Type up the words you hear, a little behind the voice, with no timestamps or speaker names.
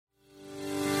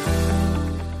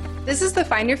This is the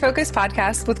Find Your Focus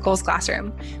podcast with Kohl's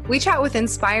Classroom. We chat with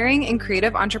inspiring and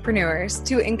creative entrepreneurs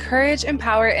to encourage,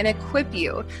 empower, and equip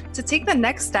you to take the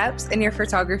next steps in your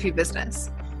photography business.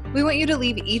 We want you to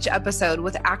leave each episode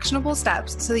with actionable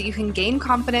steps so that you can gain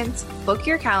confidence, book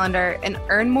your calendar, and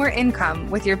earn more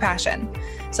income with your passion.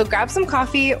 So grab some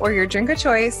coffee or your drink of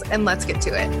choice and let's get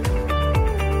to it.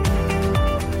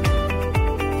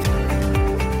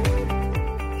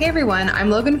 Hey everyone,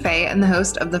 I'm Logan Fay and the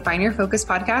host of the Find Your Focus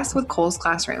podcast with Kohl's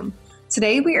Classroom.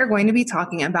 Today we are going to be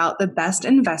talking about the best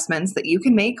investments that you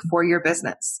can make for your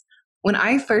business. When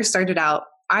I first started out,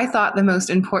 I thought the most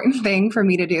important thing for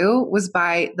me to do was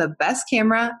buy the best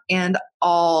camera and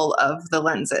all of the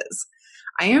lenses.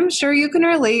 I am sure you can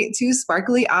relate to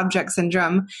sparkly object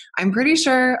syndrome. I'm pretty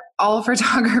sure all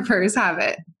photographers have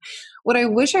it. What I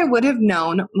wish I would have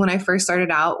known when I first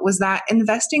started out was that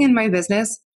investing in my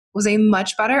business was a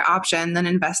much better option than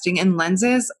investing in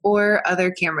lenses or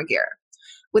other camera gear.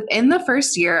 Within the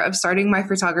first year of starting my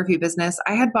photography business,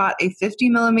 I had bought a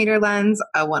 50mm lens,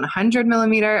 a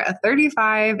 100mm, a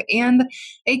 35, and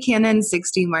a Canon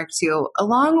 60 Mark II,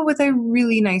 along with a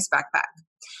really nice backpack.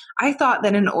 I thought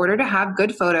that in order to have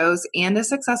good photos and a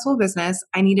successful business,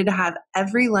 I needed to have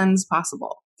every lens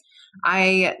possible.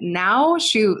 I now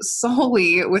shoot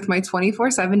solely with my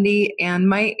 24-70 and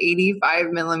my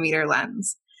 85mm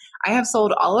lens. I have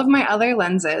sold all of my other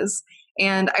lenses,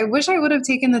 and I wish I would have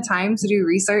taken the time to do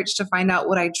research to find out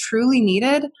what I truly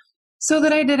needed so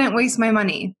that I didn't waste my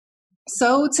money.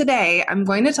 So today, I'm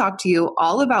going to talk to you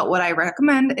all about what I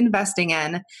recommend investing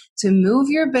in to move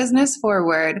your business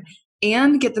forward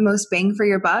and get the most bang for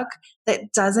your buck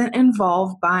that doesn't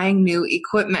involve buying new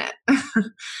equipment.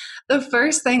 The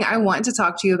first thing I want to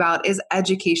talk to you about is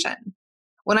education.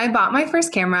 When I bought my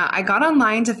first camera, I got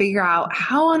online to figure out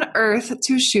how on earth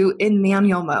to shoot in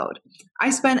manual mode.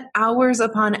 I spent hours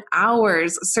upon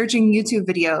hours searching YouTube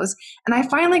videos, and I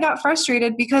finally got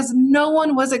frustrated because no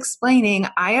one was explaining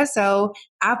ISO,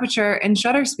 aperture, and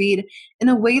shutter speed in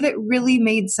a way that really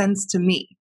made sense to me.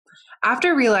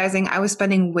 After realizing I was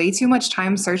spending way too much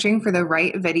time searching for the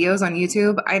right videos on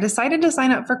YouTube, I decided to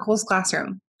sign up for Kohl's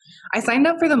Classroom. I signed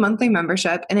up for the monthly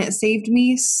membership and it saved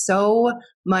me so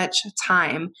much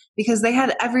time because they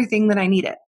had everything that I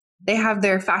needed. They have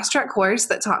their fast track course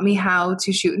that taught me how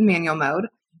to shoot in manual mode,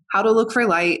 how to look for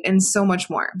light, and so much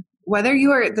more. Whether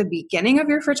you are at the beginning of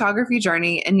your photography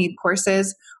journey and need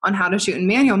courses on how to shoot in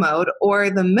manual mode, or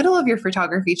the middle of your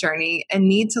photography journey and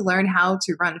need to learn how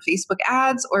to run Facebook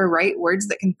ads or write words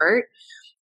that convert,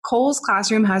 Kohl's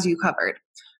Classroom has you covered.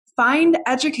 Find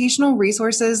educational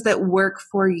resources that work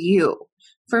for you.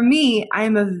 For me, I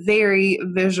am a very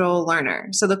visual learner,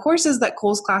 so the courses that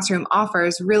Kohl's Classroom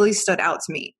offers really stood out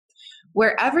to me.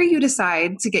 Wherever you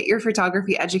decide to get your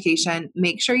photography education,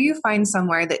 make sure you find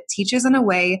somewhere that teaches in a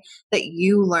way that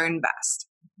you learn best.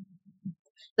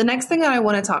 The next thing that I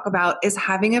want to talk about is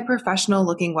having a professional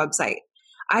looking website.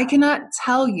 I cannot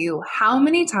tell you how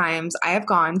many times I have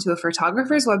gone to a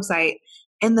photographer's website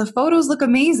and the photos look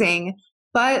amazing,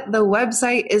 but the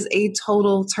website is a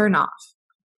total turnoff.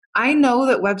 I know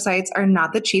that websites are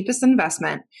not the cheapest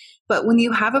investment, but when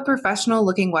you have a professional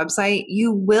looking website,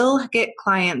 you will get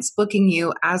clients booking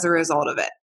you as a result of it.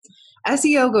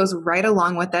 SEO goes right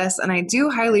along with this, and I do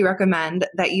highly recommend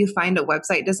that you find a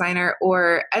website designer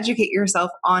or educate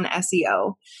yourself on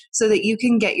SEO so that you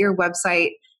can get your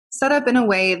website set up in a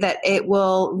way that it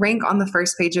will rank on the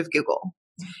first page of Google.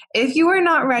 If you are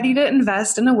not ready to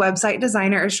invest in a website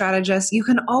designer or strategist, you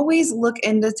can always look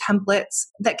into templates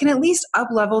that can at least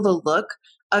up-level the look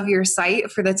of your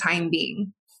site for the time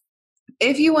being.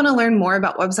 If you want to learn more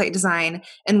about website design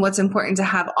and what's important to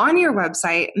have on your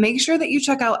website, make sure that you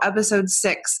check out episode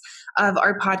 6 of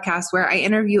our podcast where I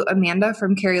interview Amanda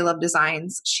from Carrie Love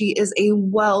Designs. She is a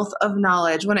wealth of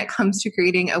knowledge when it comes to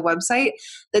creating a website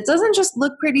that doesn't just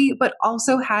look pretty, but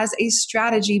also has a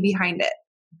strategy behind it.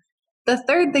 The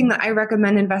third thing that I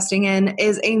recommend investing in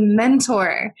is a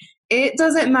mentor. It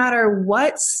doesn't matter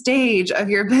what stage of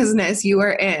your business you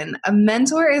are in. A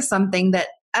mentor is something that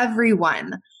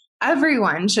everyone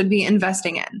should be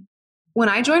investing in. When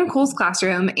I joined Kohl's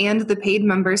Classroom and the paid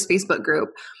members Facebook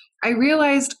group, I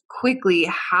realized quickly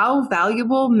how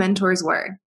valuable mentors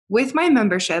were. With my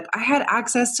membership, I had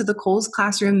access to the Kohl's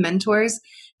Classroom mentors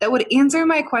that would answer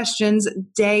my questions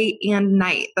day and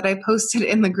night that I posted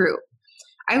in the group.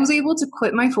 I was able to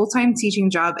quit my full-time teaching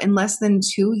job in less than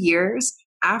 2 years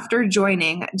after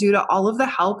joining due to all of the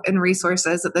help and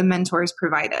resources that the mentors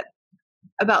provided.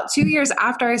 About 2 years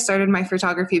after I started my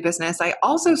photography business, I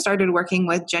also started working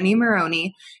with Jenny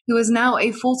Maroney, who is now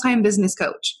a full-time business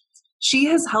coach. She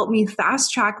has helped me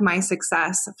fast track my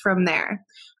success from there.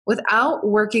 Without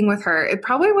working with her, it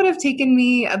probably would have taken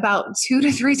me about 2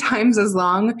 to 3 times as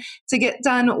long to get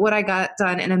done what I got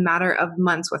done in a matter of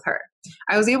months with her.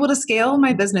 I was able to scale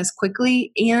my business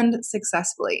quickly and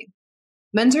successfully.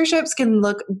 Mentorships can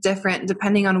look different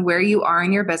depending on where you are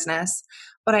in your business,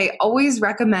 but I always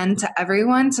recommend to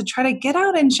everyone to try to get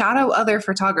out and shadow other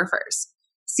photographers.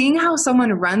 Seeing how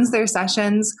someone runs their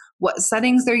sessions, what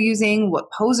settings they're using,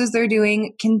 what poses they're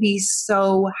doing can be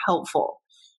so helpful.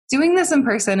 Doing this in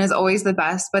person is always the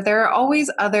best, but there are always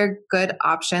other good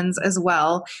options as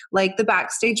well, like the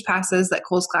Backstage Passes that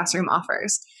Cole's Classroom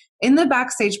offers. In the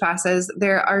Backstage Passes,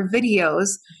 there are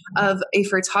videos of a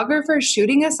photographer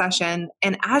shooting a session,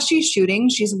 and as she's shooting,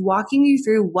 she's walking you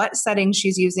through what settings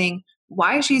she's using,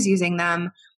 why she's using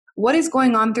them, what is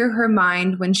going on through her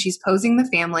mind when she's posing the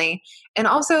family, and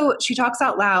also she talks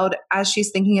out loud as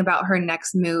she's thinking about her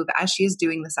next move as she's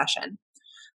doing the session.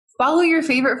 Follow your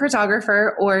favorite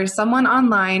photographer or someone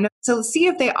online to see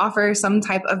if they offer some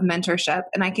type of mentorship,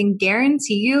 and I can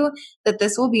guarantee you that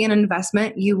this will be an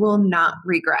investment you will not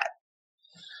regret.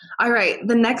 All right,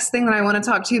 the next thing that I want to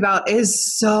talk to you about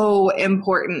is so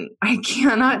important. I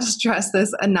cannot stress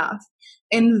this enough.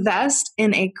 Invest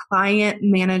in a client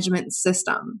management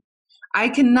system. I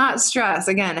cannot stress,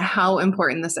 again, how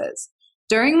important this is.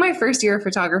 During my first year of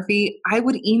photography, I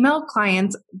would email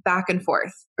clients back and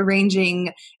forth,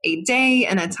 arranging a day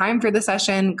and a time for the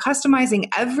session, customizing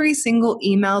every single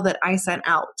email that I sent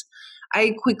out.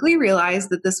 I quickly realized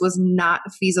that this was not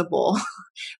feasible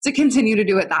to continue to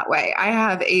do it that way. I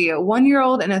have a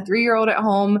 1-year-old and a 3-year-old at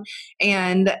home,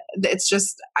 and it's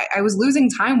just, I was losing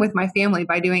time with my family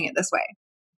by doing it this way.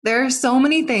 There are so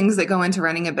many things that go into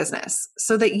running a business.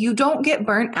 So that you don't get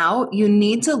burnt out, you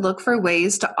need to look for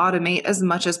ways to automate as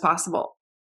much as possible.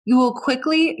 You will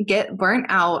quickly get burnt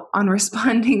out on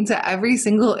responding to every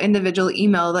single individual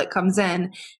email that comes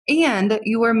in, and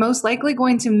you are most likely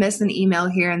going to miss an email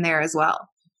here and there as well.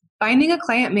 Finding a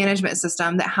client management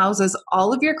system that houses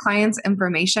all of your clients'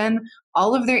 information,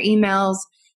 all of their emails,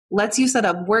 lets you set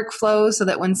up workflows so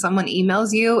that when someone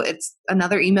emails you,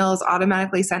 another email is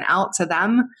automatically sent out to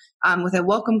them with a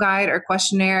welcome guide or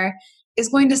questionnaire, is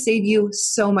going to save you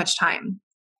so much time.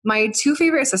 My 2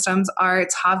 favorite systems are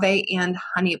Tave and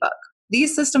Honeybook.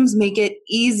 These systems make it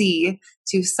easy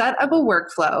to set up a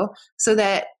workflow so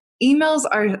that emails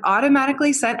are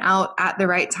automatically sent out at the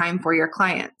right time for your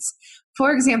clients.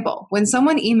 For example, when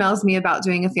someone emails me about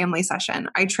doing a family session,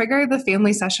 I trigger the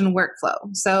family session workflow.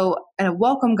 So a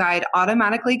welcome guide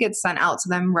automatically gets sent out to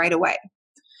them right away.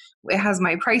 It has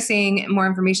my pricing, more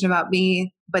information about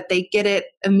me, but they get it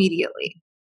immediately.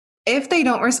 If they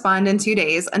don't respond in 2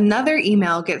 days, another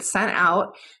email gets sent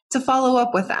out to follow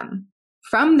up with them.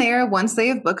 From there, once they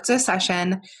have booked a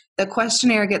session, the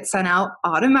questionnaire gets sent out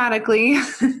automatically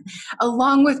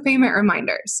along with payment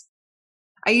reminders.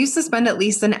 I used to spend at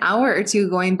least an hour or 2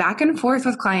 going back and forth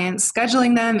with clients,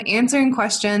 scheduling them, answering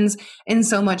questions, and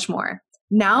so much more.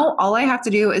 Now, all I have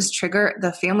to do is trigger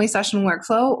the family session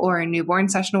workflow or a newborn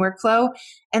session workflow,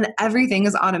 and everything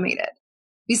is automated.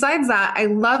 Besides that, I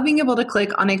love being able to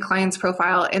click on a client's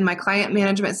profile in my client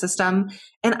management system,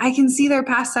 and I can see their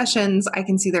past sessions. I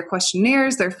can see their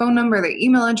questionnaires, their phone number, their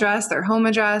email address, their home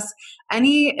address.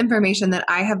 Any information that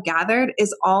I have gathered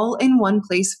is all in one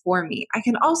place for me. I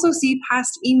can also see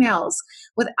past emails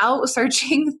without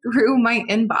searching through my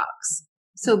inbox.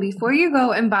 So before you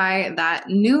go and buy that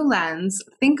new lens,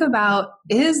 think about,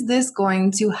 is this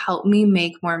going to help me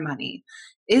make more money?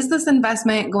 Is this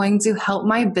investment going to help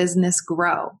my business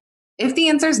grow? If the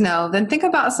answer is no, then think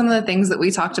about some of the things that we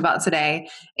talked about today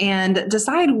and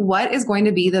decide what is going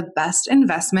to be the best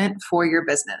investment for your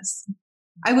business.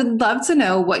 I would love to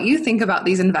know what you think about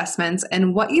these investments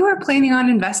and what you are planning on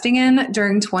investing in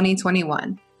during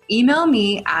 2021. Email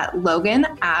me at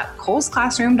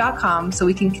logan@colesclassroom.com so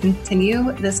we can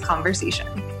continue this conversation.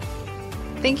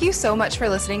 Thank you so much for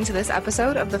listening to this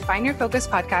episode of the Find Your Focus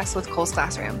podcast with Cole's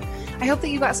Classroom. I hope that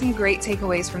you got some great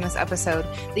takeaways from this episode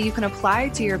that you can apply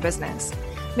to your business.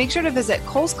 Make sure to visit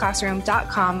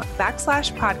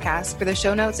colesclassroom.com/podcast for the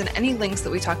show notes and any links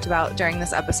that we talked about during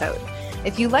this episode.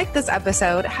 If you liked this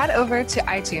episode, head over to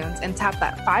iTunes and tap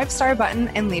that 5-star button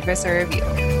and leave us a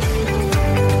review.